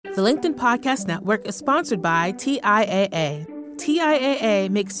The LinkedIn Podcast Network is sponsored by TIAA. TIAA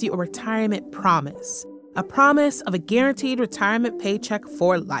makes you a retirement promise, a promise of a guaranteed retirement paycheck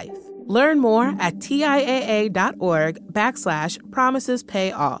for life. Learn more at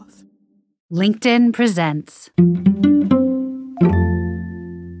TIAA.org/promisespayoff. LinkedIn presents.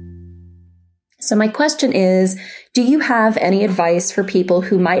 So my question is, do you have any advice for people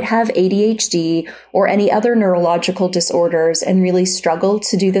who might have ADHD or any other neurological disorders and really struggle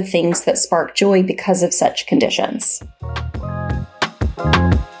to do the things that spark joy because of such conditions?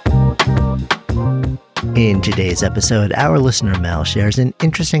 In today's episode, our listener Mel shares an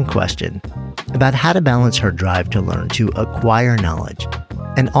interesting question about how to balance her drive to learn, to acquire knowledge,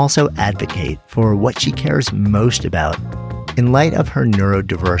 and also advocate for what she cares most about in light of her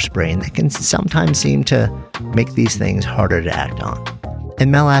neurodiverse brain that can sometimes seem to make these things harder to act on. And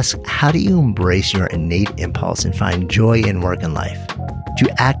Mel asks, how do you embrace your innate impulse and find joy in work and life,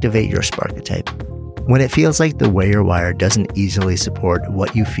 to activate your sparketype, when it feels like the way you're wired doesn't easily support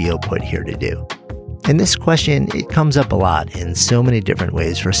what you feel put here to do? And this question, it comes up a lot in so many different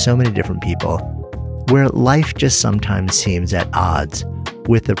ways for so many different people, where life just sometimes seems at odds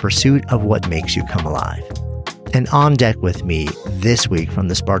with the pursuit of what makes you come alive. And on deck with me this week from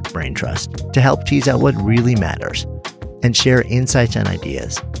the Spark Brain Trust to help tease out what really matters and share insights and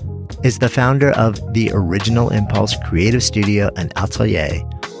ideas is the founder of the Original Impulse Creative Studio and Atelier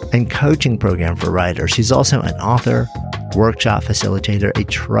and coaching program for writers. She's also an author, workshop facilitator, a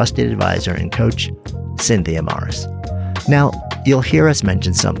trusted advisor and coach, Cynthia Morris. Now, you'll hear us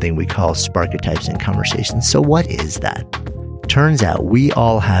mention something we call sparketypes in conversations. So what is that? Turns out we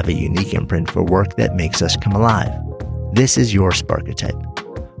all have a unique imprint for work that makes us come alive. This is your sparketype.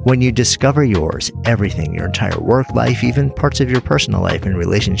 When you discover yours, everything, your entire work life, even parts of your personal life and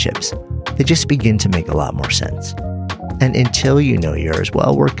relationships, they just begin to make a lot more sense. And until you know yours,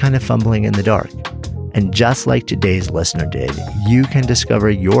 well, we're kind of fumbling in the dark. And just like today's listener did, you can discover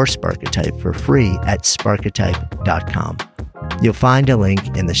your sparketype for free at sparketype.com. You'll find a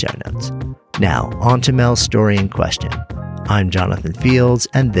link in the show notes. Now, on to Mel's story in question. I'm Jonathan Fields,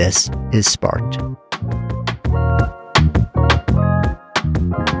 and this is Sparked.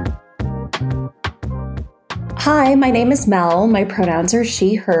 Hi, my name is Mel. My pronouns are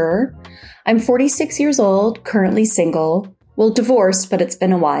she, her. I'm 46 years old, currently single. Well, divorced, but it's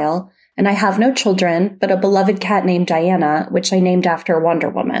been a while. And I have no children, but a beloved cat named Diana, which I named after Wonder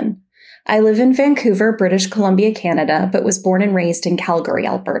Woman. I live in Vancouver, British Columbia, Canada, but was born and raised in Calgary,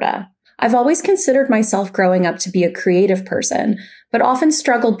 Alberta. I've always considered myself growing up to be a creative person, but often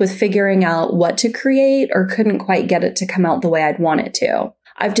struggled with figuring out what to create or couldn't quite get it to come out the way I'd want it to.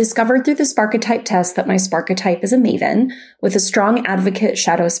 I've discovered through the Sparketype test that my Sparketype is a maven, with a strong advocate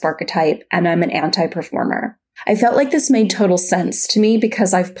shadow Sparketype, and I'm an anti-performer. I felt like this made total sense to me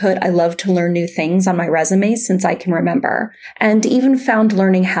because I've put I love to learn new things on my resume since I can remember, and even found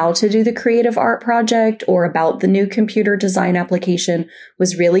learning how to do the creative art project or about the new computer design application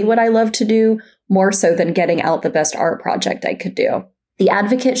was really what I love to do, more so than getting out the best art project I could do. The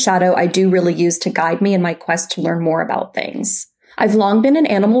advocate shadow I do really use to guide me in my quest to learn more about things. I've long been an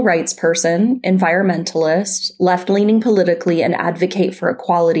animal rights person, environmentalist, left-leaning politically, and advocate for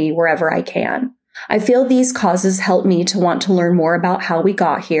equality wherever I can. I feel these causes help me to want to learn more about how we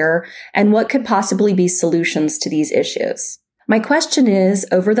got here and what could possibly be solutions to these issues. My question is,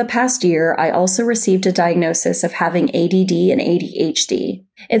 over the past year, I also received a diagnosis of having ADD and ADHD.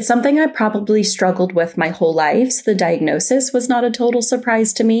 It's something I probably struggled with my whole life, so the diagnosis was not a total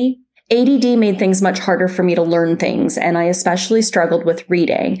surprise to me. ADD made things much harder for me to learn things, and I especially struggled with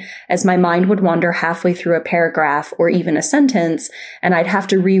reading, as my mind would wander halfway through a paragraph or even a sentence, and I'd have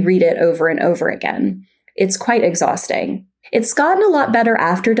to reread it over and over again. It's quite exhausting. It's gotten a lot better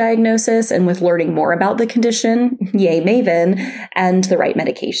after diagnosis and with learning more about the condition, yay Maven, and the right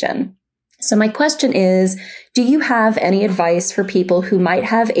medication. So my question is, do you have any advice for people who might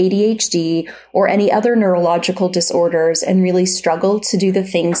have ADHD or any other neurological disorders and really struggle to do the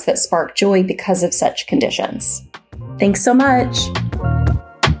things that spark joy because of such conditions? Thanks so much.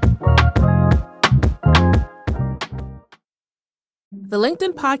 The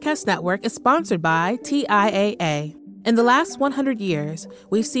LinkedIn Podcast Network is sponsored by TIAA. In the last 100 years,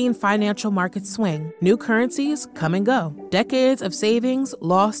 we've seen financial markets swing, new currencies come and go, decades of savings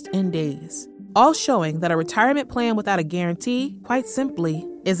lost in days, all showing that a retirement plan without a guarantee, quite simply,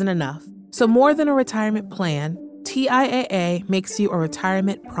 isn't enough. So more than a retirement plan, TIAA makes you a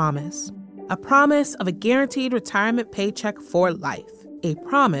retirement promise, a promise of a guaranteed retirement paycheck for life, a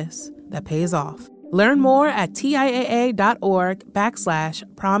promise that pays off. Learn more at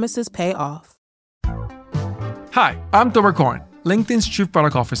TIAA.org/promisespayoff. Hi, I'm Thomas Corn. LinkedIn's Chief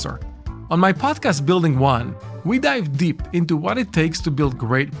Product Officer. On my podcast, Building One, we dive deep into what it takes to build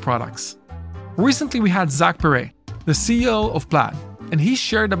great products. Recently, we had Zach Perret, the CEO of Plaid, and he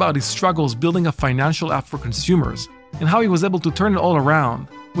shared about his struggles building a financial app for consumers and how he was able to turn it all around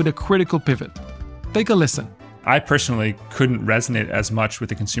with a critical pivot. Take a listen. I personally couldn't resonate as much with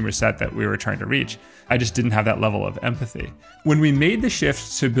the consumer set that we were trying to reach. I just didn't have that level of empathy. When we made the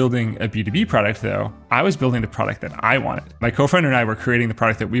shift to building a B2B product, though, I was building the product that I wanted. My co-founder and I were creating the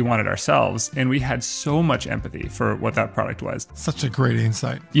product that we wanted ourselves, and we had so much empathy for what that product was. Such a great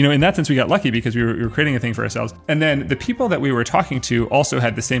insight. In that sense, we got lucky because we were creating a thing for ourselves. And then the people that we were talking to also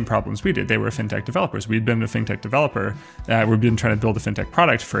had the same problems we did. They were fintech developers. We'd been a fintech developer. We've been trying to build a fintech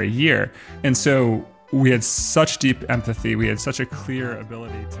product for a year. And so we had such deep empathy. We had such a clear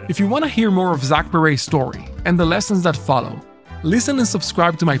ability to... If you want to hear more of Zach Perret's story and the lessons that follow, listen and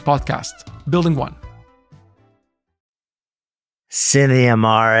subscribe to my podcast, Building One. Cynthia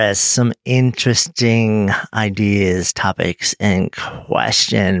Morris, some interesting ideas, topics, and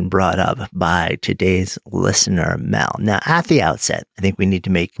question brought up by today's listener, Mel. Now, at the outset, I think we need to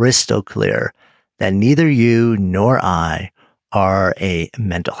make crystal clear that neither you nor I are a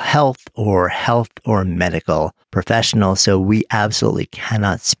mental health or medical professional. So we absolutely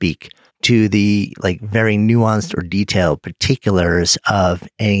cannot speak to the very nuanced or detailed particulars of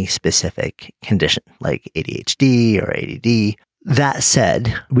any specific condition like ADHD or ADD. That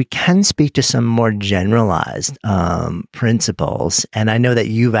said, we can speak to some more generalized principles. And I know that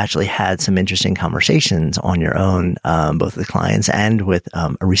you've actually had some interesting conversations on your own, both with clients and with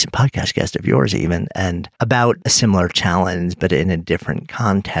a recent podcast guest of yours even, and about a similar challenge, but in a different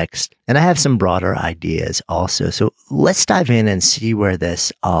context. And I have some broader ideas also. So let's dive in and see where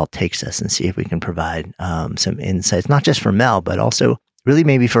this all takes us and see if we can provide some insights, not just for Mel, but also really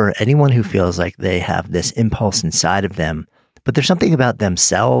maybe for anyone who feels like they have this impulse inside of them. But there's something about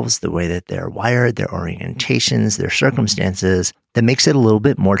themselves, the way that they're wired, their orientations, their circumstances, that makes it a little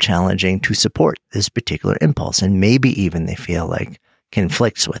bit more challenging to support this particular impulse. And maybe even they feel like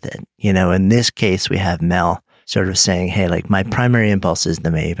conflicts with it. In this case, we have Mel sort of saying, hey, my primary impulse is the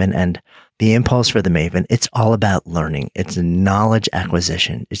Maven, and the impulse for the Maven, it's all about learning. It's knowledge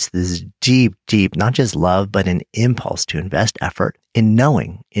acquisition. It's this deep, not just love, but an impulse to invest effort in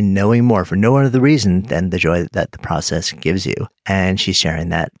knowing more for no other reason than the joy that the process gives you. And she's sharing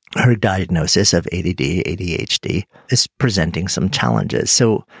that her diagnosis of ADD, ADHD is presenting some challenges.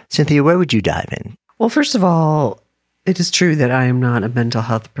 So Cynthia, where would you dive in? Well, first of all, it is true that I am not a mental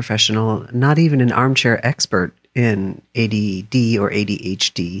health professional, not even an armchair expert in ADD or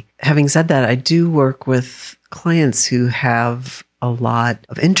ADHD. Having said that, I do work with clients who have a lot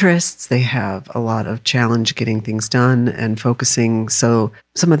of interests. They have a lot of challenge getting things done and focusing. So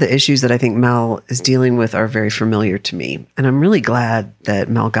some of the issues that I think Mel is dealing with are very familiar to me. And I'm really glad that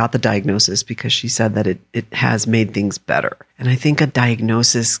Mel got the diagnosis because she said that it has made things better. And I think a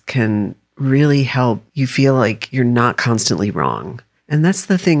diagnosis can really help you feel like you're not constantly wrong. And that's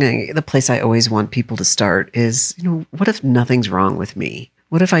the thing, the place I always want people to start is, what if nothing's wrong with me?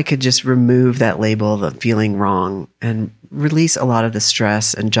 What if I could just remove that label of feeling wrong and release a lot of the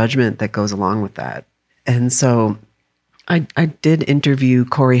stress and judgment that goes along with that? And so I did interview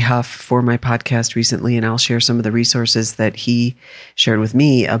Corey Huff for my podcast recently, and I'll share some of the resources that he shared with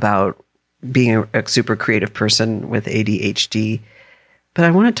me about being a super creative person with ADHD. But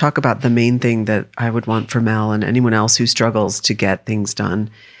I want to talk about the main thing that I would want for Mel and anyone else who struggles to get things done.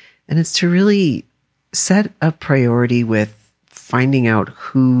 And it's to really set a priority with finding out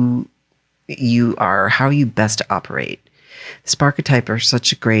who you are, how you best operate. Sparketype are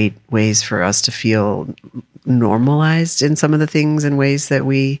such great ways for us to feel normalized in some of the things and ways that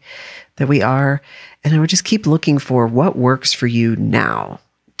we are. And I would just keep looking for what works for you now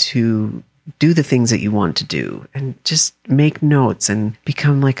to do the things that you want to do, and just make notes and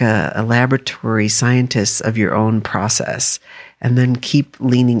become like a laboratory scientist of your own process, and then keep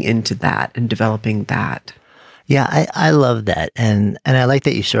leaning into that and developing that. Yeah, I love that. And I like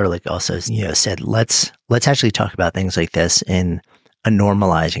that you sort of also, said, let's actually talk about things like this in a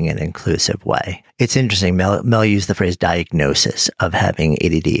normalizing and inclusive way. It's interesting. Mel used the phrase diagnosis of having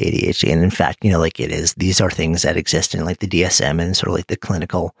ADD, ADHD. And in fact, these are things that exist in the DSM and sort of the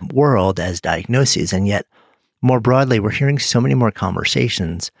clinical world as diagnoses. And yet more broadly, we're hearing so many more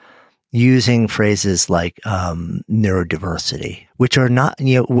conversations using phrases like neurodiversity, which are not,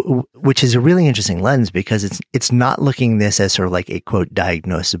 which is a really interesting lens because it's not looking this as sort of a quote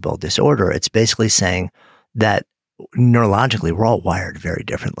diagnosable disorder. It's basically saying that neurologically, we're all wired very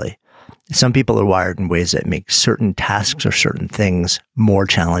differently. Some people are wired in ways that make certain tasks or certain things more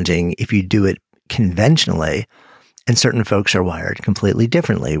challenging if you do it conventionally. And certain folks are wired completely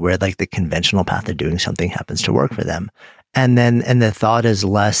differently, where like the conventional path of doing something happens to work for them. And the thought is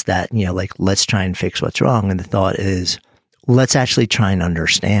less that, like, let's try and fix what's wrong. And the thought is, let's actually try and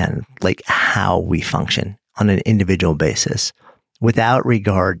understand like how we function on an individual basis without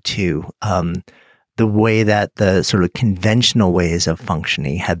regard to the way that the sort of conventional ways of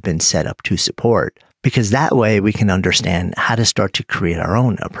functioning have been set up to support. Because that way we can understand how to start to create our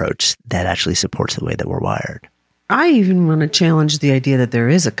own approach that actually supports the way that we're wired. I even want to challenge the idea that there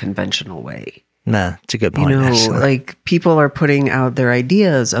is a conventional way. Nah, it's a good point. Actually. Like people are putting out their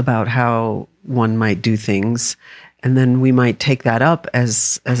ideas about how one might do things, and then we might take that up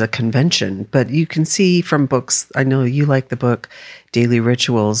as a convention. But you can see from books, I know you like the book Daily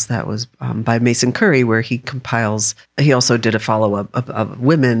Rituals, that was by Mason Curry, where he also did a follow-up of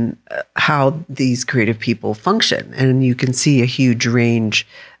women, how these creative people function. And you can see a huge range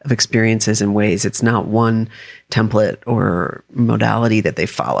of experiences and ways. It's not one template or modality that they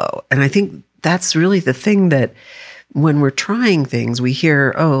follow. And I think that's really the thing that when we're trying things, we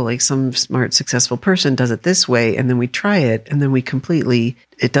hear, like some smart, successful person does it this way, and then we try it, and then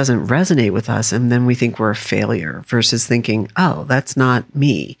it doesn't resonate with us, and then we think we're a failure versus thinking, that's not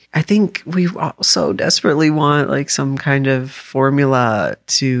me. I think we also desperately want like some kind of formula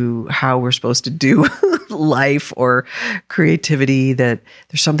to how we're supposed to do life or creativity, that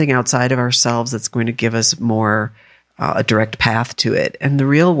there's something outside of ourselves that's going to give us more a direct path to it. And the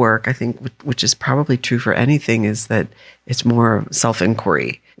real work, I think, which is probably true for anything, is that it's more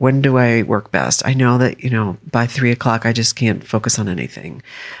self-inquiry. When do I work best? I know that, by 3:00, I just can't focus on anything.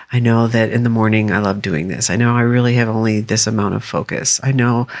 I know that in the morning, I love doing this. I know I really have only this amount of focus. I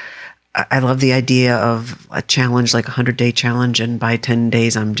know I love the idea of a challenge, like a 100-day challenge, and by 10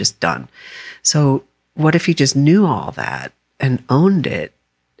 days, I'm just done. So what if you just knew all that and owned it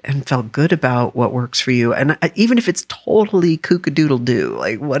and felt good about what works for you? And even if it's totally kookadoodle-doo,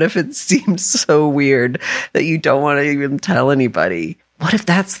 like what if it seems so weird that you don't want to even tell anybody? What if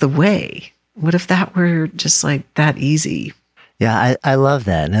that's the way? What if that were just like that easy? Yeah, I love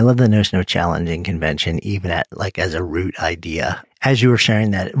that. And I love the notion of challenging convention, even as a root idea. As you were sharing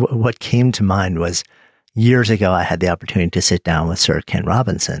that, what came to mind was years ago, I had the opportunity to sit down with Sir Ken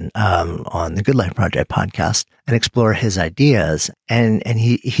Robinson on the Good Life Project podcast and explore his ideas. And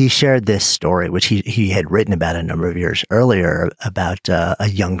he shared this story, which he had written about a number of years earlier, about a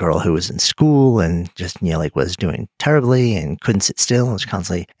young girl who was in school and just, was doing terribly and couldn't sit still and was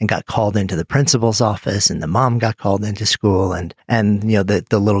constantly, and got called into the principal's office, and the mom got called into school. And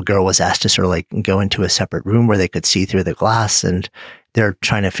the little girl was asked to sort of like go into a separate room where they could see through the glass, and they're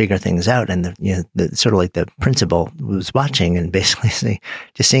trying to figure things out. And the sort of like the principal was watching and basically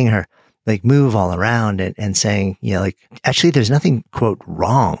just seeing her like move all around and saying, actually there's nothing, quote,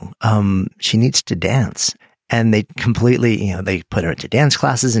 wrong. She needs to dance. And they completely, they put her into dance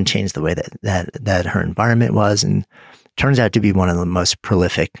classes and changed the way that her environment was. And turns out to be one of the most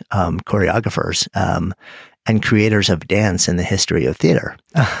prolific choreographers and creators of dance in the history of theater.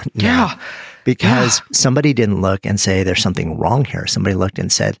 Yeah. Because somebody didn't look and say there's something wrong here. Somebody looked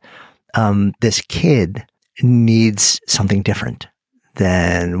and said, this kid needs something different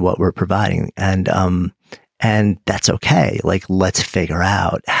than what we're providing. And that's okay. Like, let's figure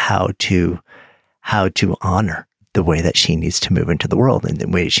out how to honor the way that she needs to move into the world and the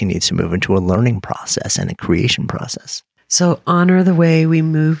way she needs to move into a learning process and a creation process. So honor the way we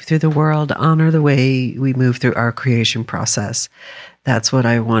move through the world, honor the way we move through our creation process. That's what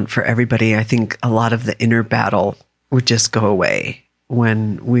I want for everybody. I think a lot of the inner battle would just go away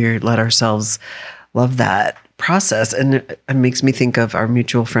when we let ourselves love that process. And it makes me think of our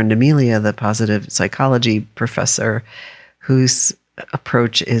mutual friend, Amelia, the positive psychology professor, whose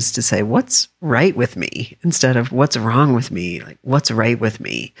approach is to say, what's right with me? Instead of what's wrong with me? Like, what's right with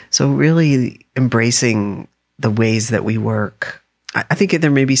me? So really embracing the ways that we work. I think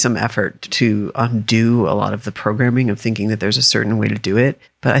there may be some effort to undo a lot of the programming of thinking that there's a certain way to do it.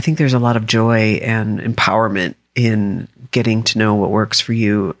 But I think there's a lot of joy and empowerment in getting to know what works for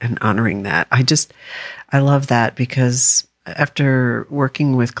you and honoring that. I love that, because after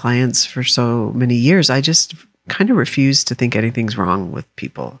working with clients for so many years, I just kind of refuse to think anything's wrong with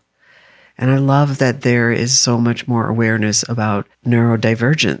people. And I love that there is so much more awareness about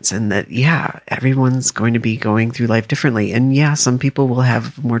neurodivergence, and that, everyone's going to be going through life differently. And some people will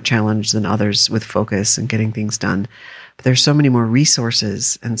have more challenge than others with focus and getting things done. But there's so many more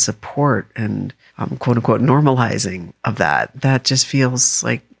resources and support and quote unquote normalizing of that. That just feels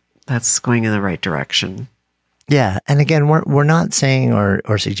like that's going in the right direction. Yeah. And again, we're not saying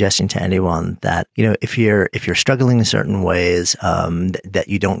or suggesting to anyone that, if you're struggling in certain ways, that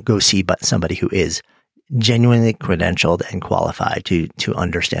you don't go see somebody who is genuinely credentialed and qualified to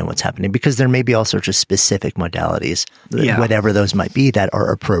understand what's happening, because there may be all sorts of specific modalities, whatever those might be, that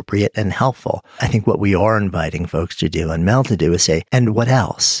are appropriate and helpful. I think what we are inviting folks to do and Mel to do is say, and what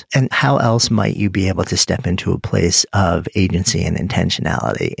else? And how else might you be able to step into a place of agency and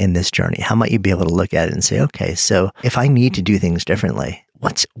intentionality in this journey? How might you be able to look at it and say, okay, so if I need to do things differently,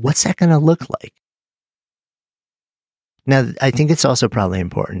 what's that going to look like? Now, I think it's also probably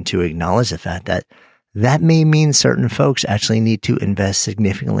important to acknowledge the fact that may mean certain folks actually need to invest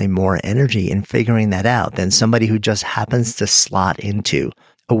significantly more energy in figuring that out than somebody who just happens to slot into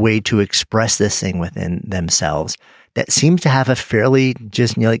a way to express this thing within themselves that seems to have a fairly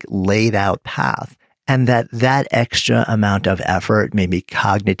just laid out path. And that extra amount of effort, maybe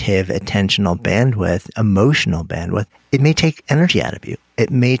cognitive, attentional bandwidth, emotional bandwidth, it may take energy out of you. It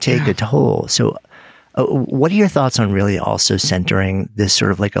may take a toll. So what are your thoughts on really also centering this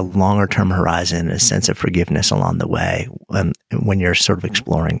sort of like a longer term horizon, a sense of forgiveness along the way when you're sort of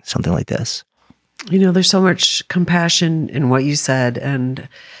exploring something like this? There's so much compassion in what you said. And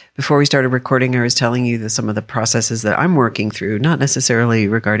before we started recording, I was telling you that some of the processes that I'm working through, not necessarily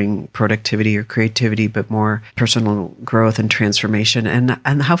regarding productivity or creativity, but more personal growth and transformation,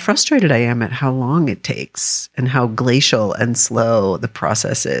 and how frustrated I am at how long it takes and how glacial and slow the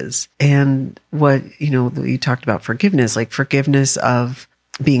process is. And what, you talked about forgiveness, like forgiveness of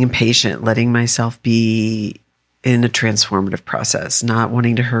being impatient, letting myself be in a transformative process, not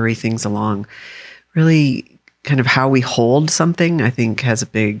wanting to hurry things along. Really kind of how we hold something, I think, has a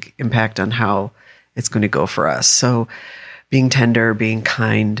big impact on how it's going to go for us. So being tender, being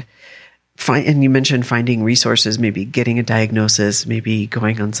kind, and you mentioned finding resources, maybe getting a diagnosis, maybe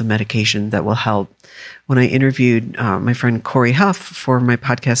going on some medication that will help. When I interviewed my friend Corey Huff for my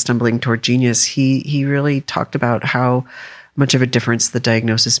podcast, Stumbling Toward Genius, he really talked about how much of a difference the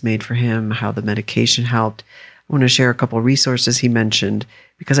diagnosis made for him, how the medication helped. I want to share a couple of resources he mentioned,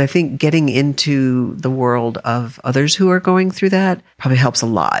 because I think getting into the world of others who are going through that probably helps a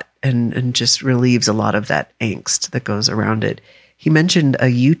lot and just relieves a lot of that angst that goes around it. He mentioned a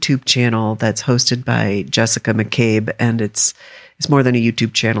YouTube channel that's hosted by Jessica McCabe, and it's more than a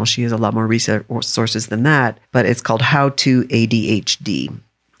YouTube channel. She has a lot more resources than that, but it's called How to ADHD.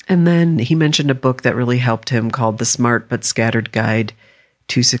 And then he mentioned a book that really helped him called The Smart But Scattered Guide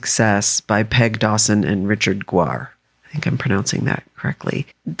to Success by Peg Dawson and Richard Guar. I think I'm pronouncing that correctly.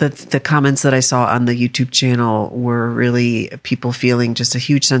 The comments that I saw on the YouTube channel were really people feeling just a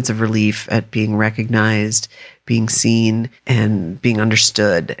huge sense of relief at being recognized, being seen, and being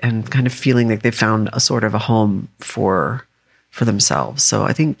understood, and kind of feeling like they found a sort of a home for themselves. So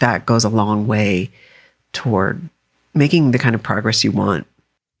I think that goes a long way toward making the kind of progress you want.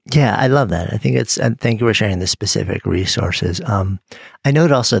 Yeah, I love that. I think and thank you for sharing the specific resources. I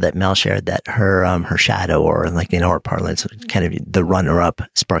note also that Mel shared that her shadow, or like in our parlance, kind of the runner-up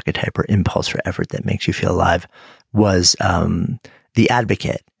sparketype or impulse for effort that makes you feel alive, was the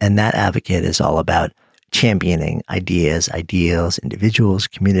advocate. And that advocate is all about championing ideas, ideals, individuals,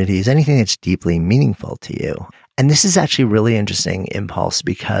 communities, anything that's deeply meaningful to you. And this is actually really interesting impulse,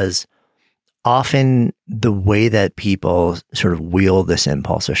 because often the way that people sort of wield this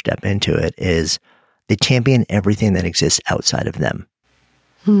impulse or step into it is they champion everything that exists outside of them.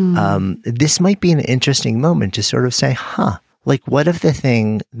 This might be an interesting moment to sort of say, like, what if the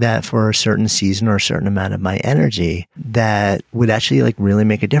thing that for a certain season or a certain amount of my energy that would actually like really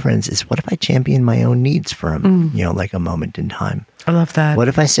make a difference is, what if I champion my own needs for like a moment in time? I love that. What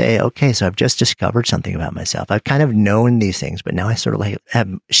if I say, okay, so I've just discovered something about myself. I've kind of known these things, but now I sort of like have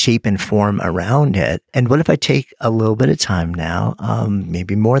shape and form around it. And what if I take a little bit of time now,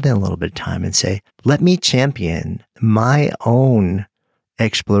 maybe more than a little bit of time, and say, let me champion my own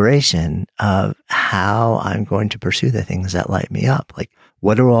exploration of how I'm going to pursue the things that light me up. Like,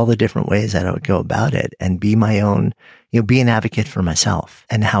 what are all the different ways that I would go about it, and be my own, be an advocate for myself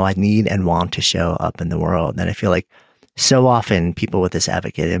and how I need and want to show up in the world. And I feel like so often people with this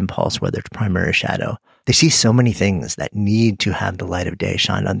advocate impulse, whether it's primary or shadow, they see so many things that need to have the light of day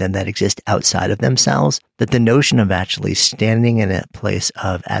shine on them that exist outside of themselves, that the notion of actually standing in a place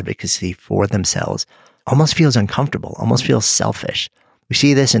of advocacy for themselves almost feels uncomfortable, almost feels selfish. We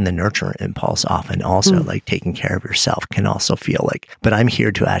see this in the nurture impulse often also, like taking care of yourself can also feel like, but I'm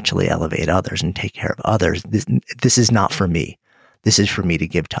here to actually elevate others and take care of others. This is not for me. This is for me to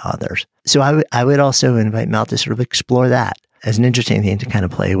give to others. So I would also invite Mel to sort of explore that as an interesting thing to kind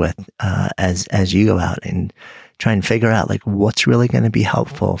of play with as you go out and try and figure out like what's really going to be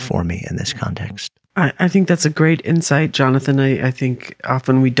helpful for me in this context. I think that's a great insight, Jonathan. I think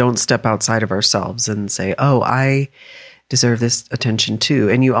often we don't step outside of ourselves and say, oh, I deserve this attention too.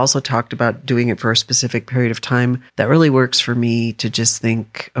 And you also talked about doing it for a specific period of time. That really works for me to just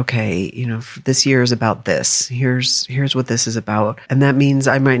think, okay, this year is about this. Here's what this is about. And that means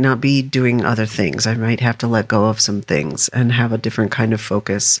I might not be doing other things. I might have to let go of some things and have a different kind of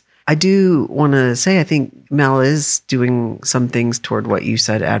focus. I do want to say, I think Mel is doing some things toward what you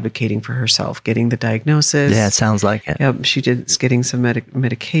said, advocating for herself, getting the diagnosis. Yeah, it sounds like it. Yep, she did getting some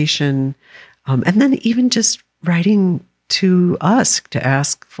medication. And then even just writing to us to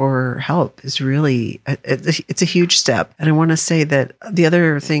ask for help is really, it's a huge step. And I want to say that the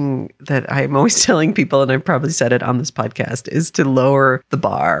other thing that I'm always telling people, and I've probably said it on this podcast, is to lower the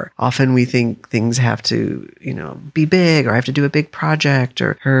bar. Often we think things have to, be big, or I have to do a big project,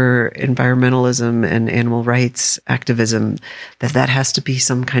 or her environmentalism and animal rights activism, that has to be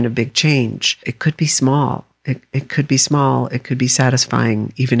some kind of big change. It could be small. It could be small. It could be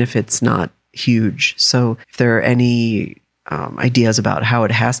satisfying, even if it's not huge. So if there are any ideas about how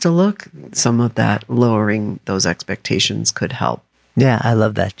it has to look, some of that lowering those expectations could help. Yeah, I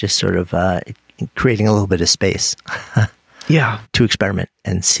love that. Just sort of creating a little bit of space. Yeah. To experiment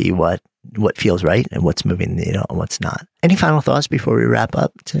and see what feels right and what's moving the needle and what's not. Any final thoughts before we wrap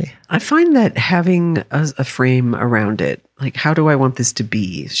up today? I find that having a frame around it, like, how do I want this to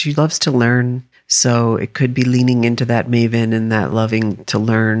be? She loves to learn. So it could be leaning into that maven and that loving to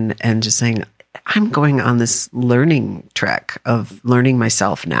learn and just saying, I'm going on this learning trek of learning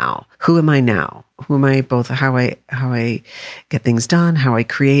myself now. Who am I now? Who am I both how I get things done, how I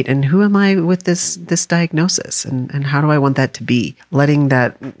create, and who am I with this diagnosis, and how do I want that to be? Letting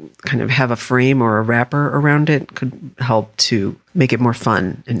that kind of have a frame or a wrapper around it could help to make it more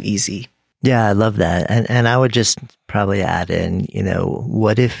fun and easy. Yeah, I love that. And I would just probably add in,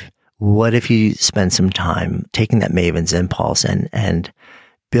 what if you spend some time taking that maven's impulse and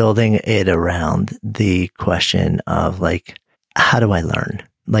building it around the question of, like, how do I learn?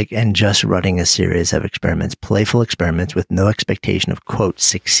 Like, and just running a series of experiments, playful experiments with no expectation of, quote,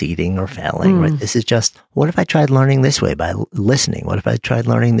 succeeding or failing, right? This is just, what if I tried learning this way by listening? What if I tried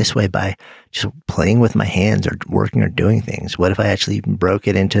learning this way by just playing with my hands or working or doing things? What if I actually broke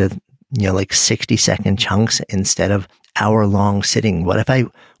it into, like 60-second chunks instead of hour-long sitting? What if I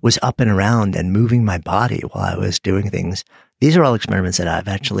was up and around and moving my body while I was doing things? These are all experiments that I've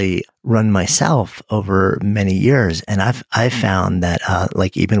actually run myself over many years. And I've found that,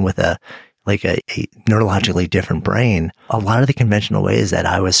 like, even with a neurologically different brain, a lot of the conventional ways that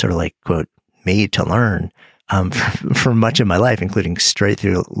I was sort of, like, quote, made to learn, for much of my life, including straight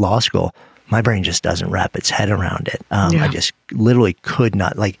through law school, my brain just doesn't wrap its head around it. I just literally could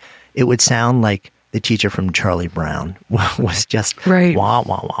not, like, it would sound like the teacher from Charlie Brown was just right. Wah,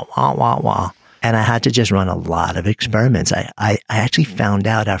 wah, wah, wah, wah, wah. And I had to just run a lot of experiments. I actually found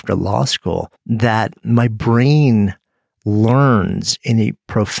out after law school that my brain learns in a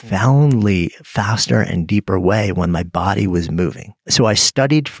profoundly faster and deeper way when my body was moving. So I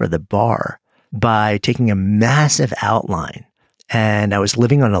studied for the bar by taking a massive outline. And I was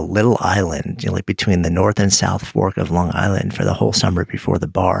living on a little island, like between the North and South Fork of Long Island for the whole summer before the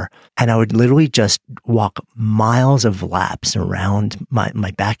bar. And I would literally just walk miles of laps around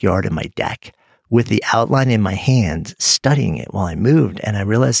my backyard and my deck with the outline in my hands, studying it while I moved. And I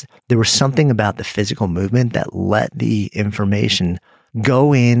realized there was something about the physical movement that let the information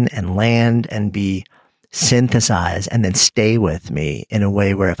go in and land and be synthesized and then stay with me in a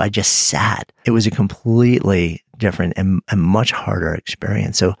way where if I just sat, it was a completely different and much harder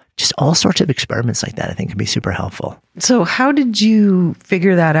experience. So just all sorts of experiments like that, I think, can be super helpful. So how did you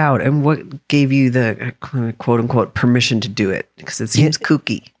figure that out, and what gave you the quote unquote permission to do it? Because it seems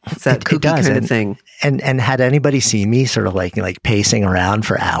kooky. It's that kooky kind of thing. And had anybody seen me sort of like pacing around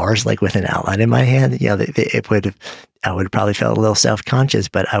for hours, like with an outline in my hand, I would have probably felt a little self-conscious,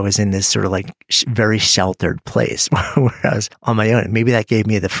 but I was in this sort of like very sheltered place where I was on my own. Maybe that gave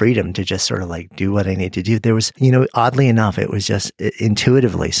me the freedom to just sort of like do what I need to do. There was, oddly enough, it was just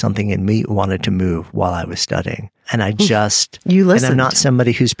intuitively something in me wanted to move while I was studying. And I just, you listened. And I'm not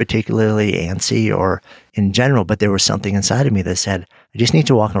somebody who's particularly antsy or in general, but there was something inside of me that said, I just need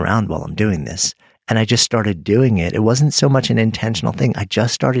to walk around while I'm doing this. And I just started doing it. It wasn't so much an intentional thing. I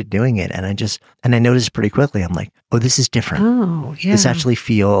just started doing it. And I noticed pretty quickly, I'm like, oh, this is different. Oh, yeah. This actually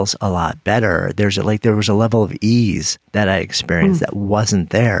feels a lot better. There was a level of ease that I experienced that wasn't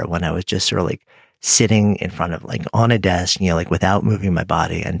there when I was just sort of like sitting in front of like on a desk, like without moving my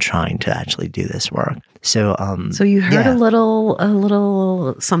body and trying to actually do this work. So, so you heard a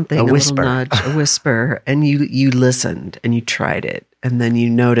little something, a whisper, little nudge, a whisper, and you listened and you tried it, and then you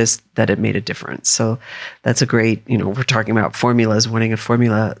noticed that it made a difference. So that's a great, we're talking about formulas, wanting a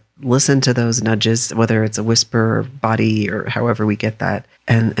formula. Listen to those nudges, whether it's a whisper or body or however we get that,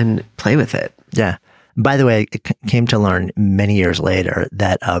 and play with it. Yeah. By the way, it came to learn many years later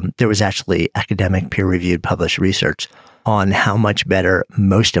that there was actually academic peer-reviewed published research on how much better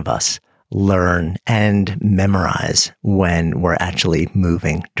most of us learn and memorize when we're actually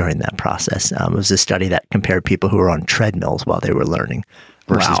moving during that process. It was a study that compared people who were on treadmills while they were learning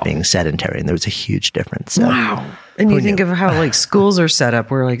versus being sedentary, and there was a huge difference. So, wow. And you think of how like schools are set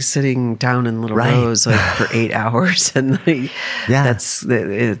up. We're like sitting down in little rows like for 8 hours, and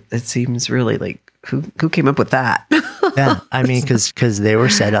it seems really like who came up with that? Yeah, I mean, because they were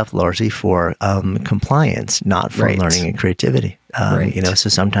set up largely for compliance, not for learning and creativity. So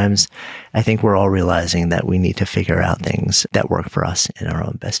sometimes I think we're all realizing that we need to figure out things that work for us in our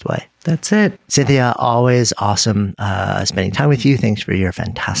own best way. That's it. Cynthia, always awesome spending time with you. Thanks for your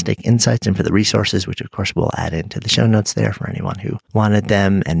fantastic insights and for the resources, which of course we'll add into the show notes there for anyone who wanted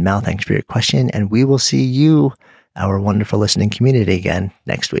them. And Mel, thanks for your question. And we will see you, our wonderful listening community, again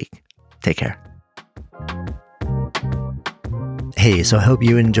next week. Take care. Hey, so I hope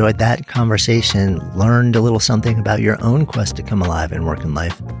you enjoyed that conversation, learned a little something about your own quest to come alive in work and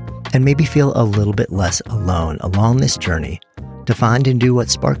life, and maybe feel a little bit less alone along this journey to find and do what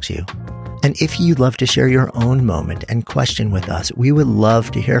sparks you. And if you'd love to share your own moment and question with us, we would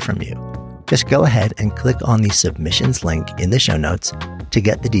love to hear from you. Just go ahead and click on the submissions link in the show notes to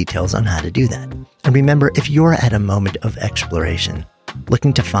get the details on how to do that. And remember, if you're at a moment of exploration,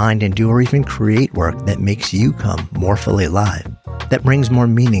 looking to find and do or even create work that makes you come more fully alive, that brings more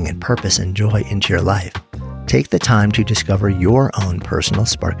meaning and purpose and joy into your life, take the time to discover your own personal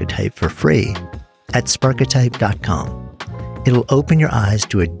Sparketype for free at Sparketype.com. It'll open your eyes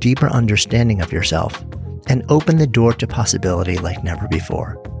to a deeper understanding of yourself and open the door to possibility like never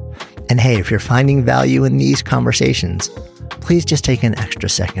before. And hey, if you're finding value in these conversations, please just take an extra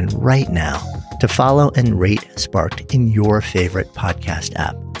second right now to follow and rate Sparked in your favorite podcast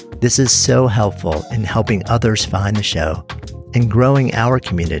app. This is so helpful in helping others find the show and growing our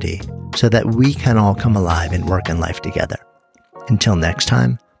community so that we can all come alive in work and life together. Until next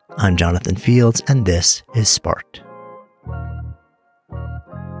time, I'm Jonathan Fields, and this is Sparked.